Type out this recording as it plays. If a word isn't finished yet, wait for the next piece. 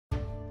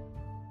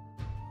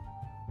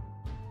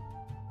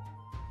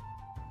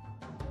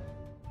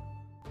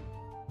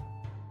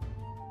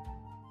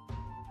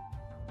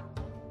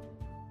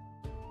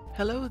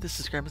Hello, this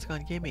is Grandma's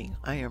Gone Gaming.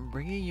 I am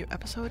bringing you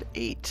episode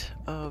 8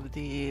 of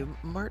the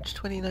March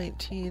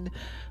 2019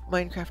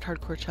 Minecraft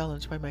Hardcore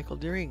Challenge by Michael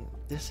Deering.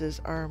 This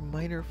is our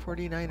Miner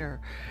 49er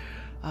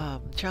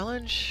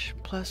challenge,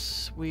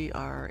 plus we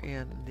are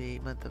in the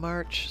month of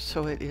March,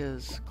 so it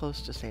is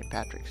close to St.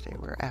 Patrick's Day.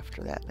 We're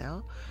after that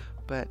now,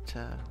 but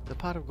the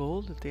pot of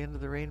gold at the end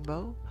of the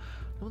rainbow,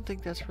 I don't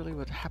think that's really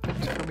what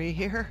happens for me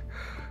here,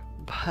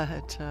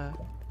 but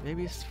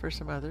maybe it's for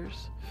some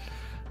others.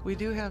 We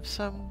do have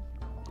some.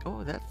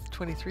 Oh, that's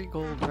 23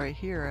 gold right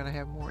here, and I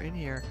have more in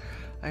here.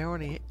 I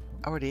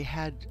already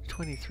had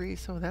 23,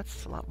 so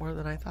that's a lot more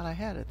than I thought I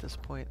had at this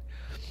point.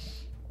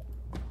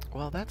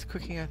 While that's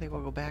cooking, I think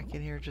we'll go back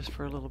in here just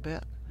for a little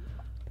bit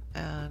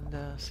and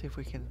see if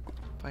we can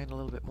find a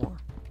little bit more.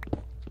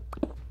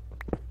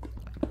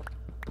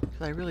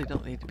 Because I really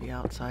don't need to be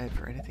outside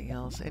for anything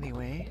else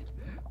anyway.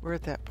 We're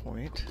at that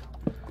point.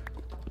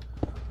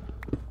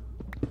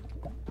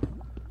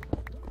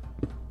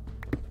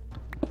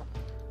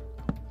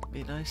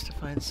 Be nice to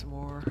find some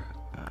more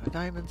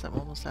diamonds. I'm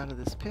almost out of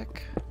this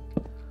pick.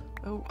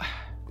 Oh,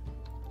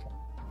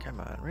 come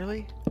on,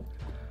 really?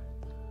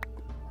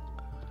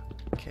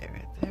 Okay,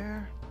 right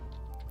there.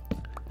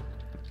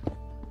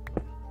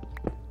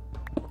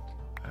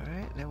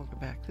 Alright, now we'll go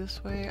back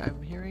this way.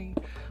 I'm hearing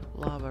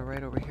lava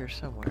right over here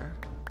somewhere.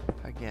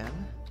 Again.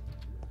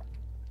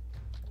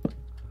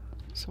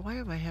 So why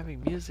am I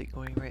having music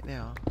going right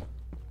now?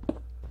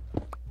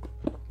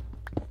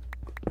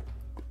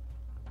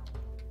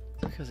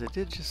 Because it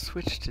did just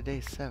switch to day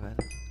 7.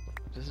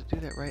 Does it do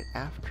that right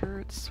after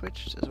it's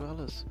switched as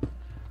well as...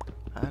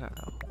 I don't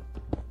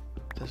know.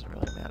 Doesn't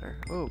really matter.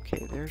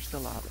 Okay, there's the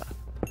lava.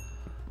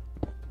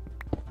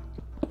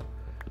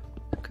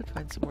 Could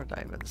find some more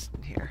diamonds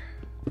in here.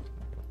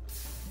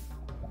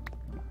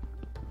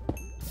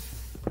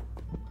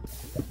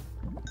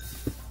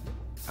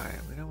 Alright,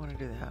 we don't want to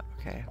do that.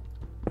 Okay.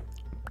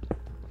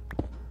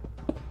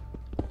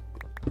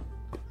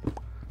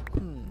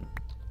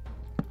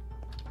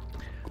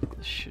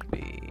 This should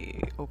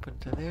be open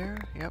to there.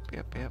 Yep.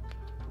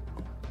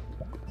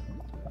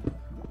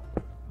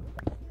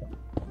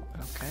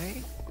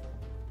 Okay.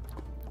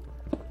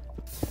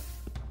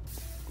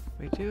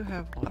 We do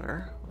have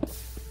water. We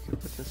can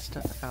put this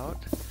stuff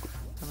out.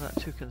 I'm not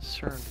too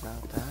concerned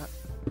about that,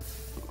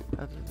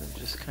 other than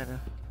just kind of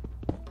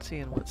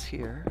seeing what's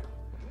here.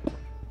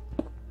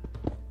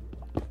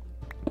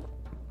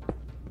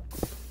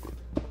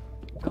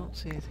 Don't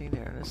see anything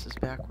there. This is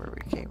back where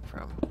we came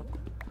from.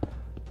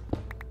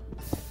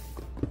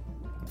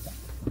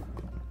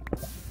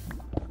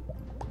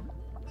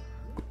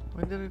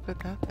 When did we put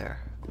that there?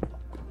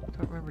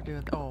 Don't remember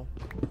doing that. Oh,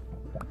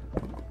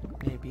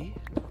 maybe.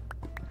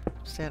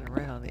 Standing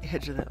right on the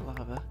edge of that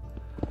lava.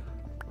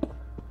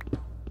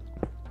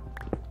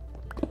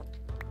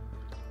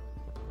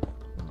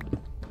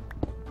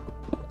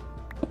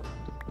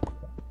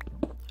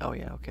 Oh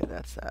yeah, okay,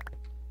 that's that.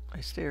 My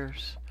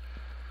stairs.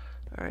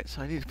 Alright,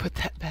 so I need to put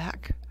that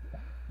back.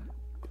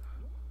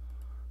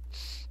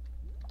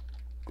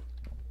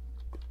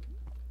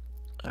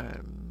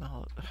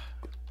 I'll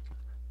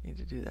need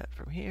to do that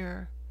from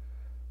here.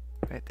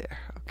 Right there,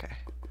 okay.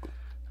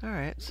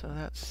 Alright, so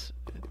that's...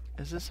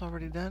 Is this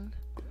already done?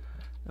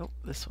 Nope,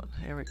 this one.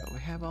 There we go. We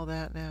have all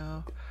that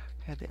now.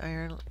 Had the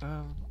iron.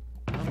 I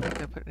don't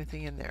think I put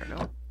anything in there.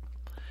 Nope.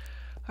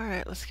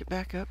 Alright, let's get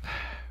back up.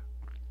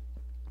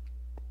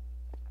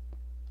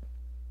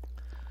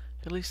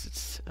 At least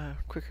it's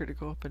quicker to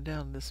go up and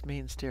down this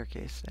main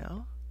staircase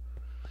now.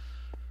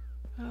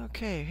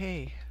 Okay,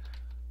 hey.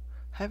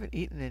 Haven't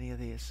eaten any of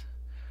these.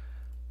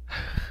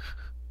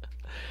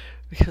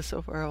 Because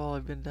so far all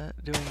I've been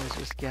doing is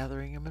just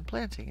gathering them and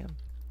planting them.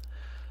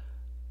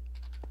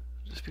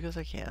 Just because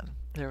I can.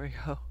 There we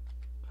go.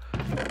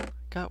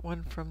 Got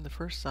one from the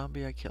first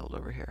zombie I killed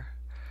over here.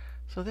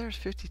 So there's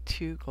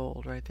 52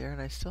 gold right there, and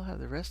I still have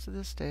the rest of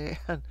this day,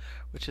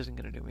 which isn't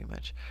going to do me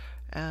much,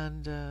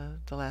 and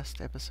the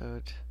last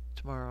episode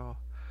tomorrow.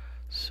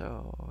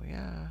 So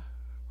yeah,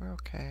 we're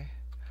okay.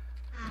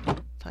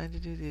 Time to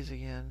do these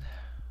again.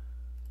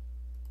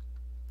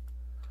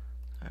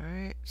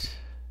 Alright.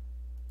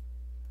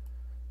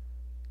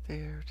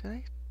 There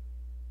tonight.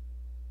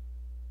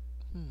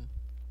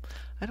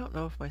 I don't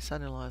know if my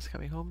son-in-law is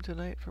coming home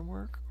tonight from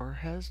work or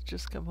has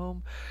just come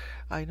home.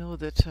 I know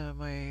that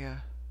my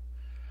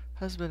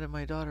husband and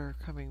my daughter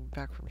coming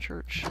back from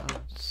church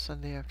on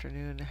Sunday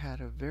afternoon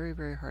had a very,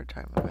 very hard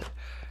time of it.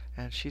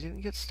 And she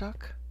didn't get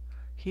stuck.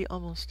 He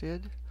almost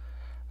did.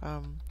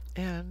 In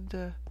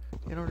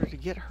order to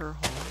get her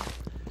home,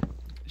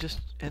 just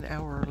an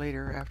hour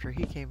later after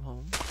he came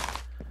home,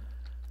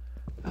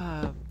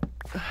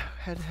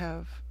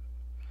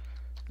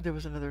 there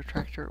was another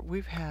tractor.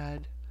 We've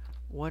had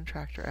one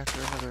tractor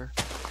after another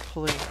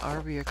pulling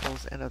our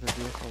vehicles and other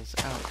vehicles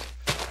out.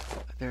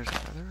 There's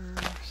another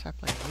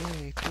sapling,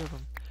 yay, 2 of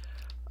them,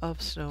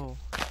 of snow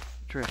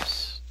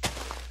drifts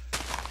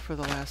for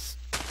the last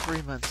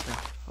 3 months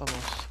now,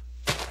 almost.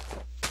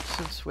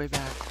 Since way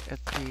back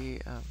at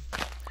the,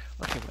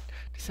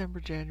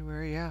 December,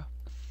 January, yeah,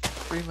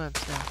 3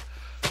 months now.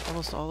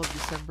 almost all of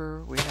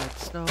December. We had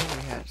snow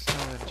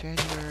in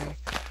January,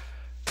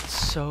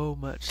 so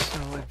much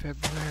snow in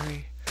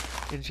February.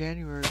 In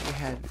January we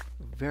had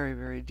very,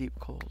 very deep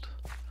cold,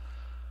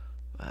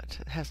 but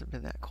it hasn't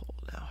been that cold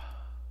now.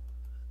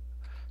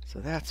 So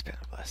that's been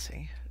a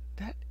blessing.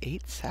 That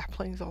 8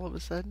 saplings all of a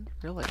sudden?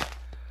 Really?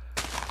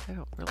 I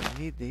don't really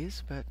need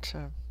these, but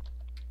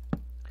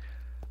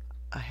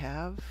I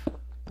have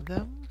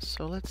them,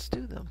 so let's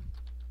do them.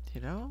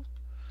 You know?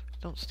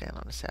 Don't stand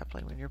on a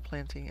sapling when you're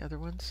planting other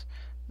ones.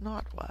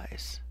 Not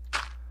wise.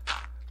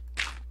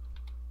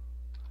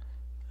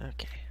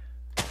 Okay.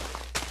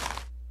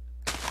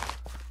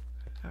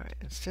 Alright,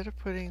 instead of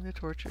putting the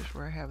torches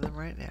where I have them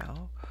right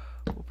now,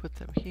 we'll put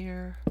them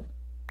here,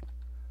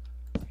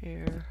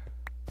 here.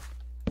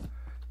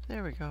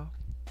 There we go.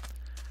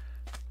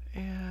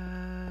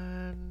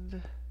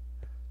 And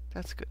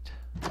that's good.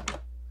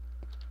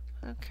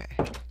 Okay.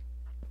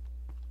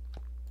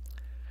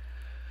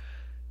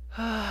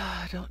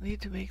 I don't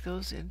need to make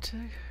those into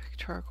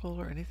charcoal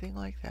or anything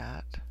like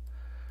that.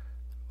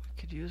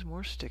 We could use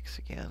more sticks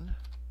again.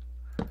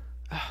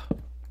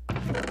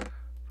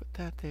 Put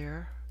that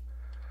there.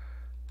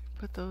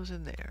 Put those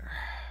in there.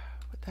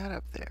 Put that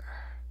up there.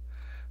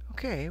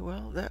 Okay,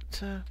 well,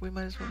 that we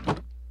might as well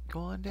go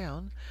on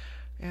down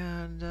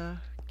and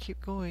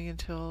keep going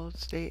until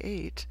it's day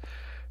 8,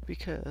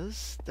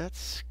 because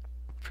that's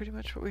pretty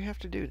much what we have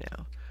to do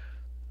now.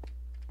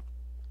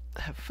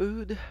 Have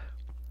food.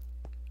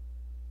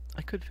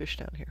 I could fish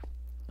down here.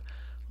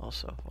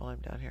 Also, while I'm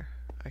down here,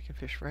 I can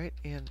fish right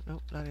in.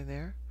 Nope, not in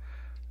there.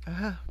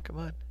 Aha, come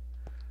on.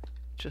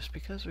 Just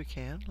because we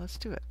can, let's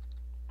do it.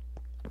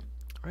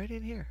 Right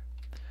in here.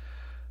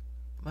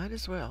 Might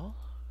as well.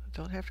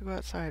 Don't have to go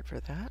outside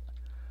for that.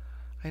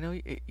 I know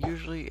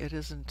usually it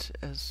isn't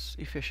as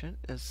efficient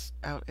as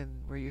out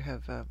in where you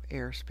have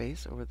air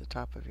space over the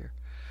top of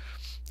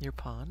your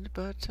pond,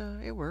 but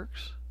it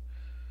works.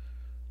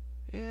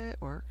 It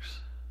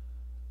works.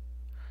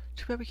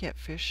 Too bad we can't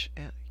fish.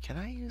 And can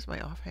I use my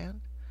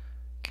offhand?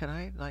 Can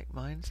I like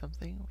mine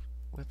something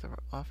with the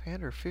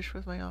offhand or fish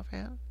with my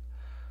offhand?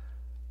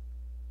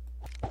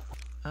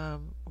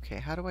 Okay,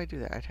 how do I do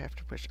that? I'd have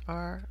to push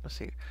R. Let's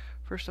see.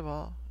 First of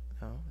all,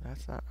 no,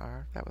 that's not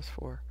R. That was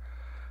 4.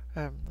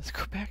 Let's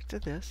go back to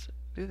this.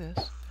 Do this.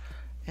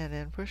 And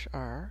then push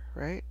R,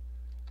 right?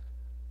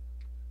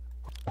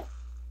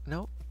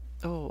 Nope.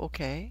 Oh,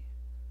 okay.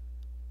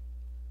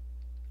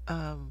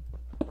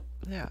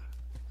 Yeah.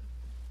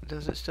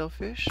 Does it still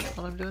fish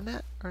while I'm doing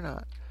that or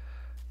not?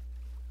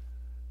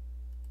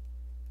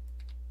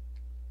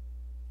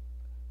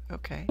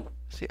 Okay.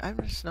 See, I'm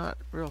just not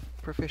real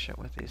proficient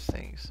with these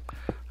things.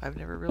 I've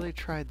never really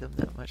tried them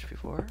that much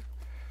before.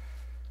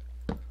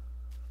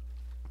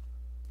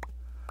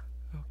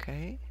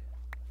 Okay.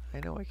 I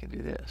know I can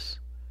do this.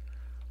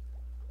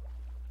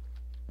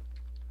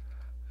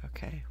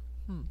 Okay.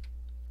 Go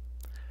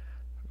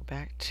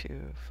back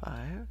to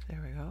 5.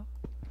 There we go.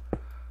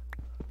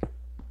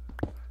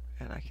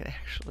 And I can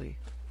actually...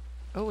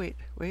 Oh, wait.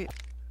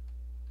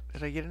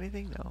 Did I get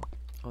anything? No.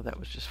 Oh, that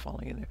was just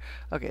falling in there.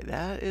 Okay,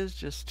 that is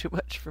just too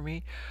much for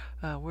me.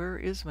 Where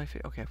is my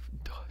fish? Okay,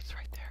 oh, it's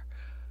right there.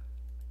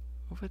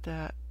 We'll put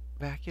that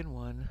back in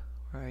 1,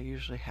 where I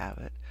usually have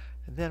it,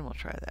 and then we'll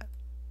try that.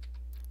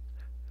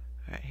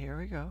 Alright, here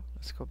we go.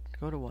 Let's go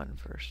to 1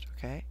 first,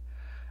 okay?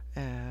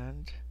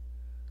 And...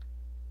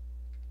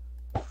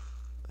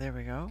 there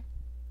we go.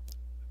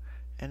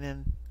 And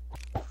then...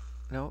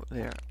 no,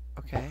 there.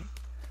 Okay.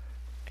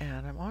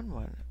 And I'm on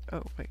 1.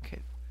 Oh, wait, okay.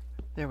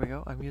 There we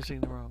go. I'm using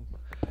the wrong...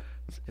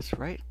 It's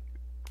right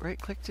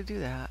click to do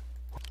that.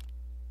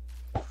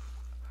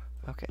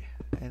 Okay,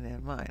 and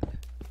then mine,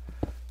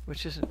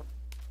 which isn't...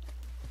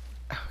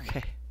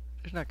 Okay,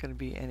 there's not going to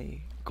be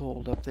any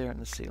gold up there in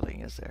the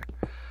ceiling, is there?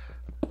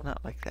 Not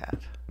like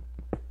that.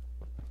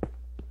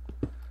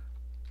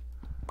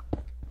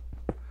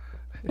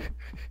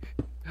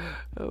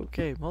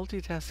 Okay,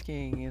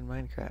 multitasking in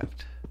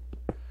Minecraft.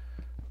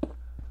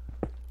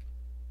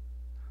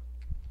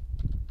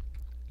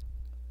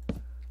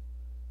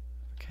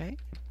 Okay.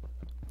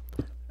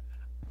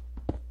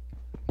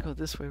 Go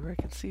this way where I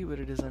can see what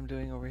it is I'm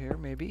doing over here,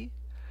 maybe.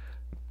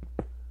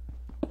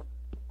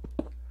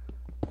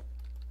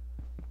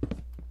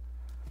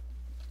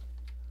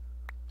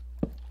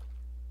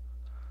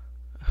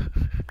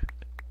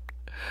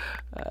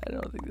 I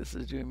don't think this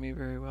is doing me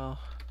very well.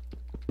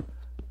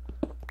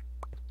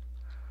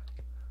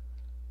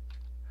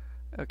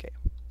 Okay.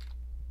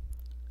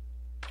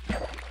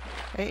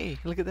 Hey,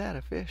 look at that,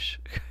 a fish.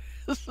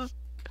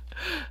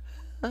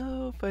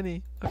 Oh,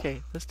 funny.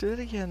 Okay, let's do it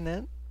again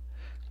then.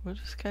 We'll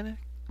just kind of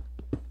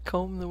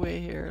comb the way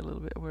here a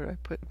little bit. Where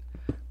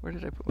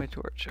did I put my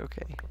torch?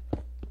 Okay.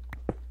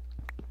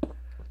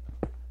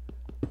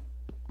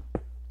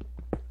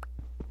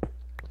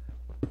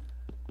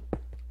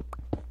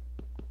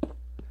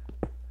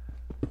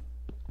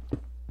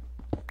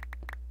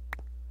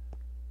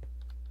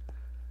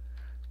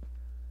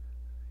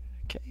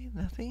 Okay,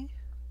 nothing.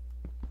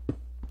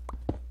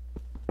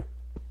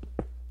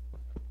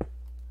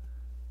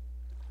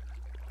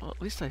 Well,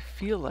 At least I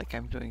feel like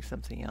I'm doing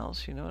something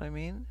else, you know what I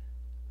mean?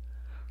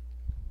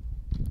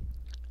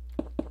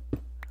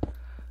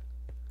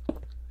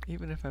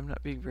 Even if I'm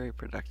not being very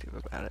productive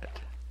about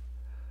it.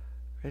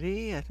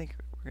 Ready? I think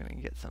we're going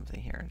to get something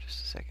here in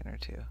just a second or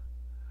two.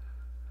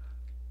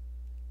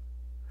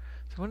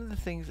 So one of the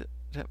things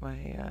that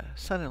my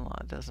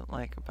son-in-law doesn't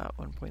like about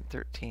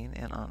 1.13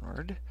 and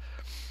onward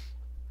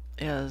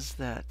is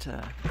that,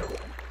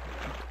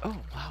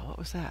 oh wow, what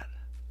was that?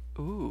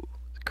 Ooh,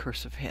 the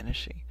Curse of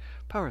Vanishing.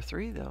 Power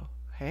 3 though.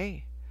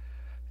 Hey,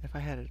 if I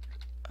had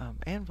an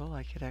anvil,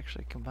 I could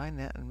actually combine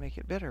that and make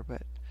it better,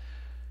 but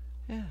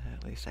yeah,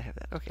 at least I have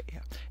that. Okay, yeah.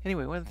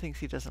 Anyway, one of the things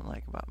he doesn't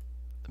like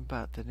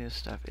about the new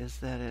stuff is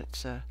that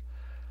it's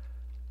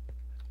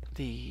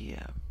the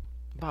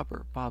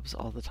bobber bobs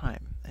all the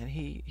time, and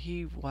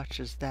he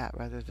watches that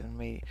rather than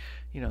me,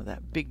 you know,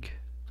 that big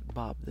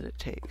bob that it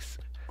takes,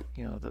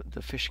 you know,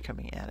 the fish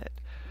coming at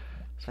it.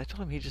 So I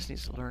told him he just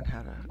needs to learn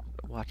how to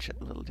watch it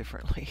a little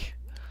differently.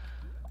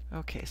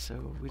 Okay,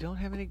 so we don't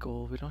have any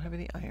gold, we don't have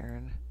any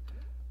iron.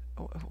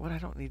 Oh, what, I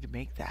don't need to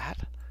make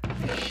that?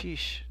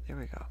 Sheesh, there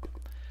we go.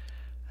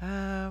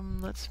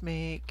 Let's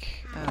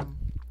make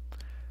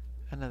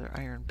another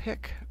iron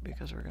pick,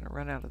 because we're going to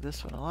run out of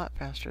this one a lot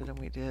faster than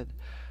we did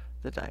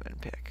the diamond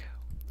pick.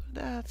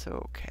 That's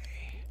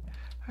okay.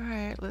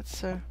 Alright,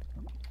 let's, we're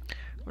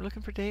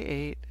looking for day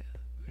 8.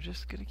 We're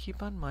just going to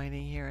keep on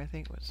mining here. I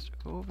think let's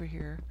go over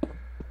here.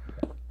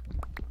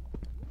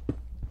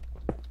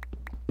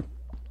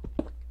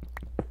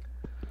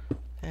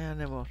 And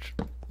then we'll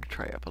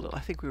try up a little.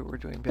 I think we were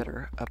doing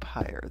better up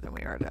higher than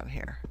we are down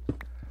here.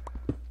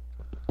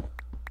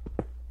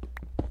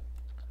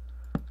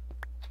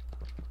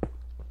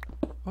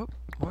 Oh,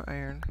 more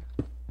iron.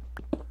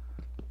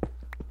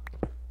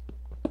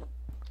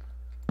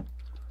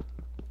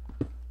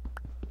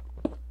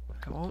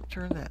 I won't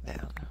turn that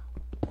down.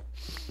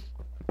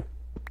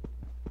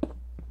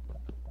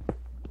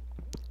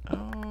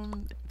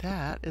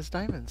 That is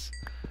diamonds.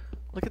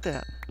 Look at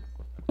that.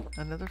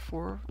 Another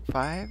 4,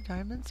 5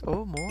 diamonds.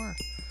 Oh, more.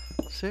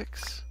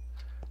 6.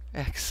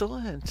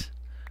 Excellent.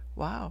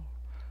 Wow.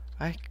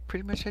 I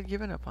pretty much had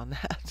given up on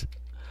that.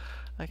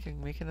 I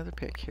can make another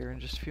pick here in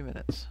just a few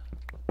minutes.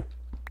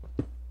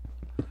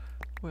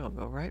 We'll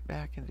go right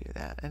back and do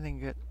that, and then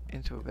get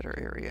into a better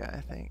area,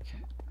 I think.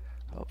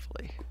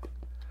 Hopefully.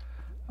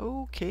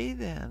 Okay,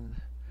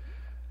 then.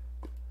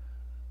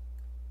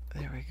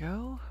 There we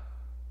go.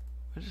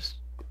 We'll just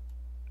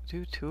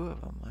do 2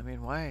 of them. I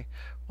mean, why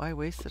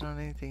waste it on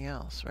anything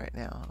else right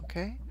now,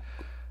 okay?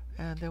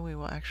 And then we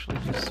will actually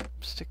just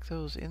stick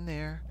those in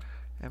there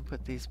and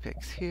put these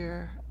picks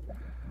here.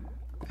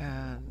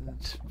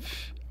 And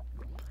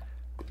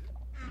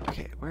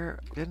okay, where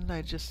didn't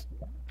I just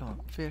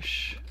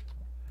fish?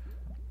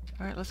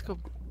 All right, let's go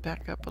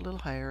back up a little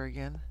higher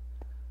again.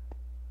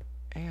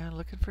 And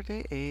looking for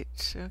day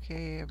 8.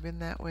 Okay, I've been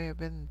that way, I've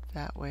been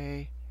that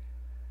way.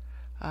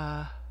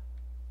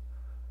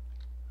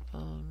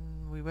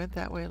 We went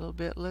that way a little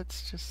bit.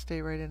 Let's just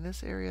stay right in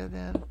this area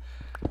then.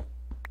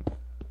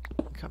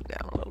 Come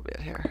down a little bit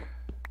here.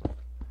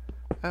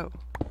 Oh.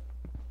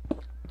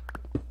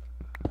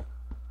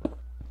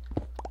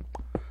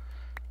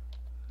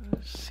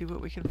 Let's see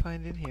what we can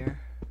find in here.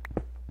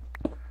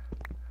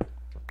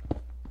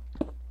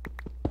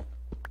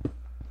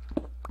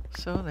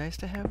 So nice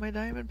to have my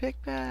diamond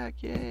pick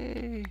back.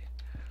 Yay!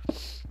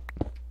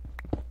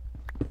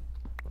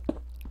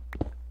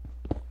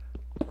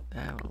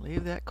 I will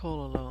leave that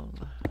coal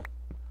alone.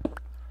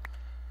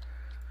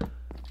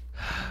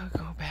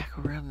 Go back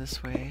around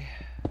this way.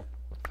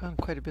 Found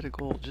quite a bit of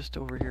gold just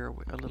over here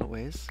a little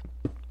ways.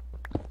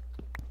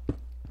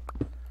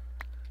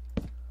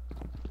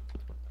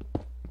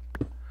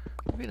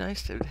 It'd be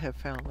nice to have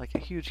found like a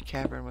huge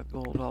cavern with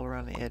gold all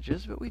around the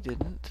edges, but we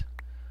didn't.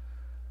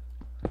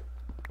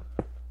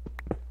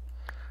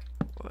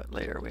 What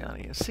layer are we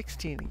on?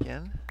 16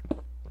 again.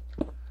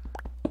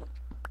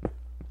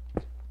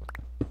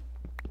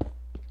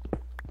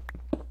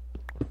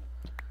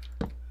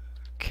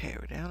 Okay,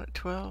 we're down at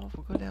 12.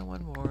 We'll go down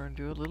one more and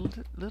do a little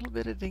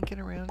bit of dinking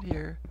around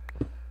here.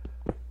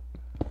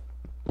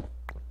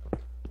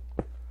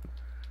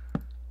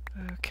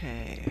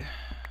 Okay.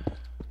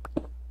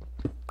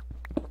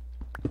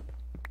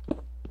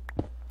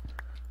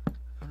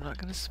 I'm not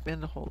going to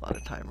spend a whole lot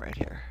of time right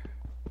here.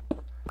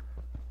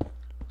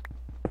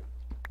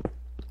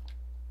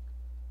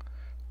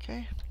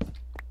 Okay.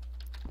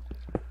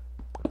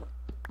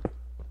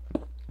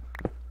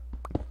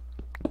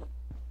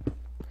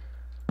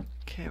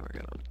 Okay, we're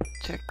going to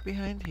check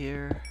behind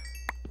here.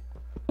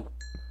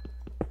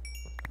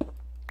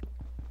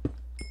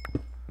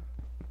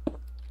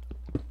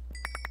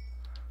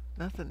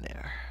 Nothing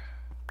there.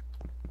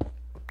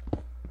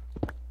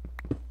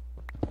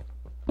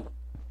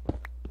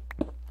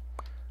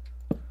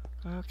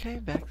 Okay,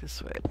 back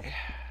this way.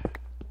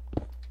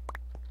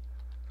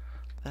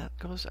 That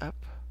goes up.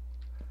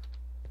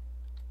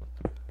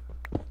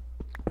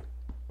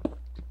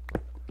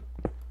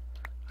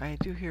 I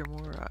do hear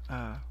more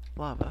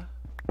lava.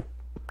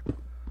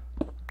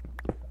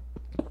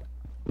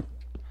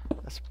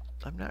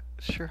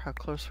 sure how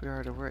close we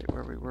are to right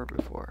where we were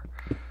before.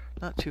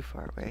 Not too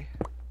far away.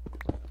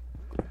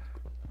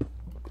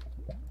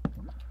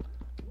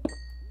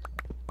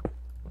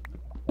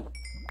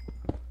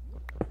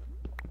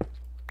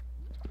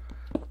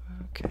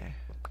 Okay.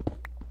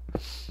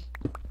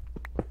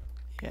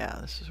 Yeah,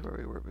 this is where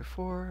we were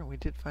before, and we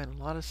did find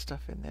a lot of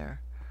stuff in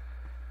there.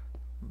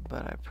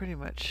 But I pretty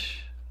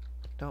much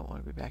don't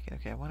want to be back in.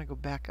 Okay, I want to go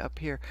back up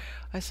here.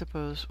 I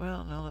suppose.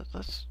 Well, no.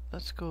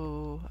 Let's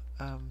go.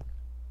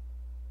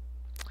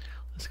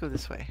 Let's go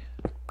this way.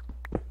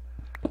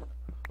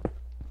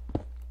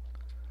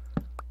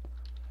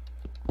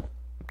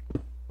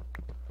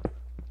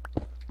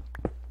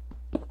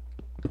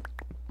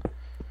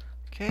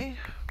 Okay.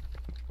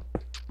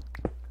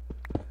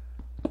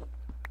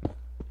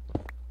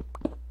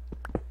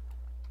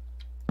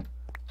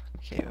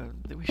 Okay,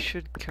 we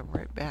should come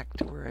right back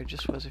to where I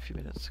just was a few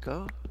minutes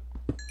ago.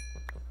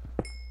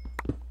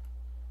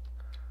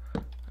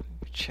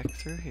 Check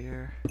through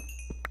here.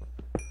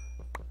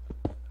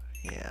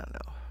 Yeah, no.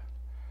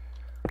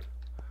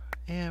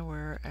 And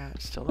we're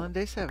at still on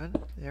day 7.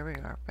 There we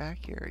are,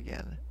 back here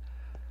again.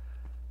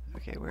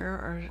 Okay, where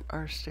are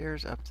our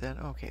stairs up then?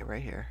 Okay,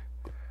 right here.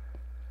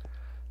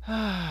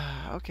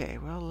 Okay,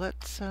 well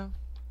let's okay,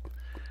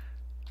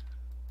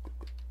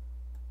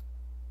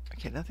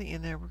 nothing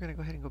in there. We're gonna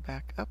go ahead and go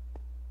back up.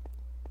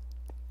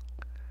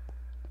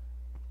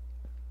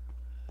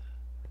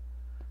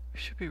 We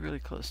should be really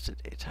close to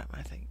daytime,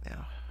 I think,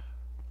 now.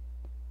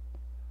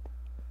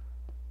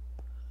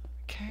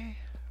 Okay.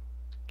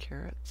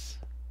 Carrots.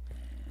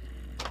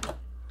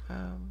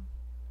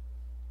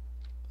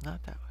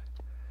 Not that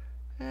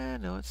way.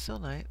 No, it's still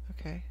night.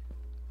 Okay.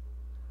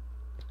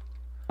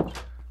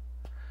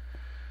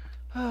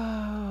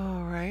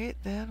 Alright,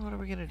 then what are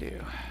we gonna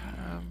do?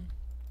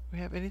 We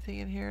have anything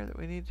in here that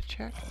we need to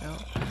check? No.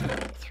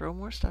 Throw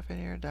more stuff in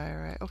here.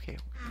 Diorite. Okay.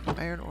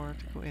 Iron ore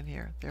to go in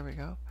here. There we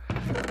go.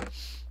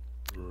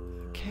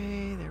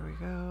 Okay, there we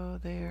go.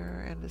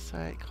 There.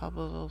 Andesite,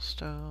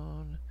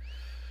 cobblestone.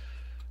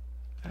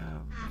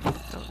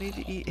 Don't need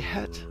to eat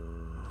yet.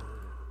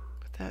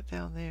 Put that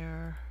down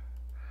there.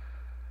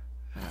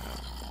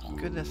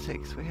 Goodness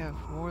sakes, we have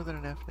more than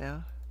enough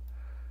now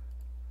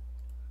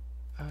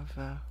of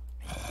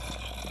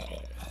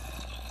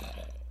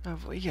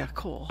yeah,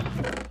 coal.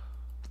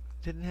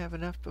 Didn't have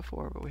enough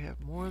before, but we have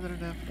more than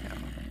enough now.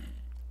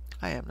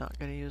 I am not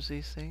going to use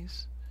these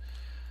things.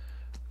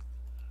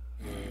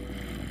 We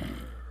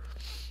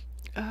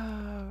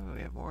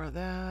have more of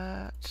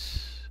that.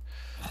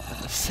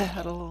 And the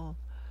saddle.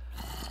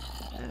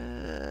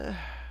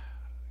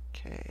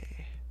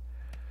 Okay.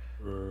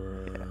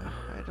 Yeah,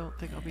 I don't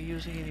think I'll be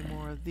using any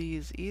more of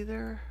these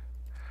either.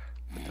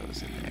 Put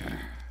those in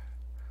there.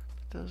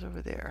 Put those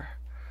over there.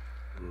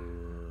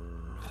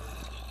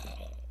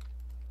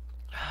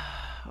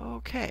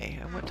 Okay,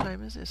 and what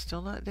time is it?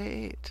 Still not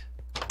day 8.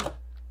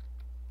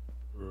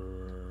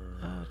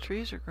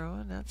 Trees are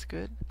growing, that's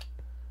good.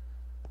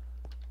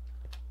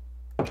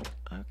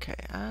 Okay,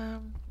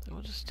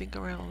 we'll just stink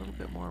around a little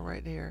bit more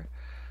right here.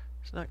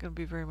 It's not going to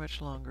be very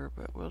much longer,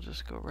 but we'll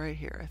just go right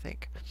here, I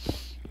think.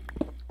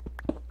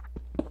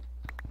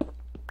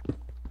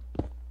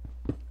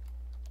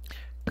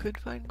 Could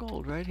find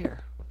gold right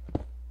here.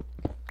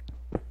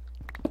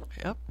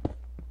 Yep,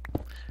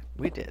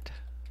 we did.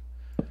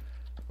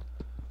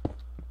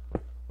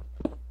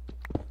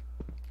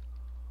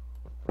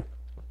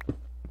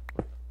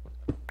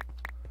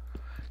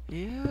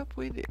 Yep,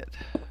 we did.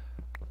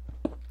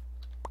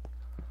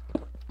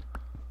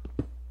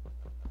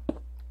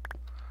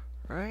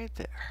 Right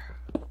there.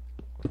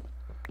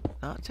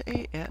 Not to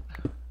 8 yet.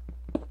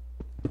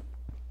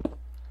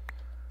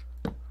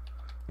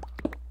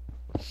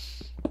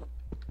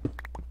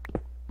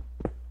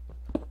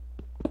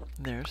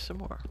 There's some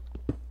more.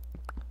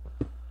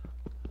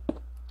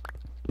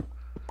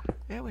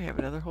 And we have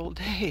another whole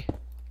day.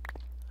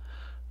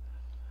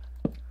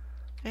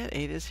 And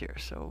 8 is here,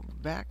 so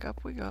back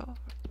up we go.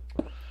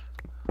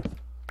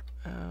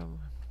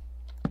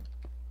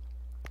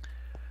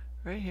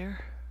 Right here.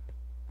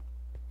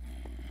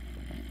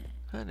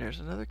 And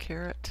there's another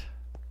carrot.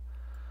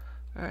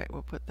 Alright,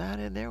 we'll put that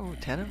in there. Oh,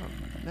 10 of them.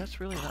 That's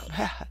really not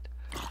bad.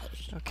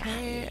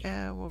 Okay,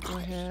 and we'll go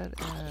ahead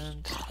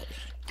and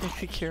take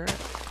the carrot.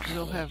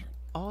 We'll have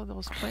all of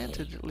those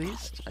planted at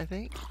least, I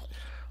think.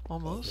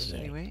 Almost,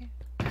 anyway,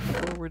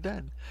 before we're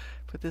done.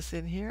 Put this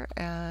in here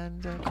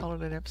and call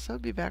it an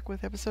episode. Be back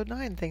with episode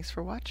 9. Thanks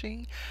for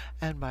watching,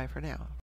 and bye for now.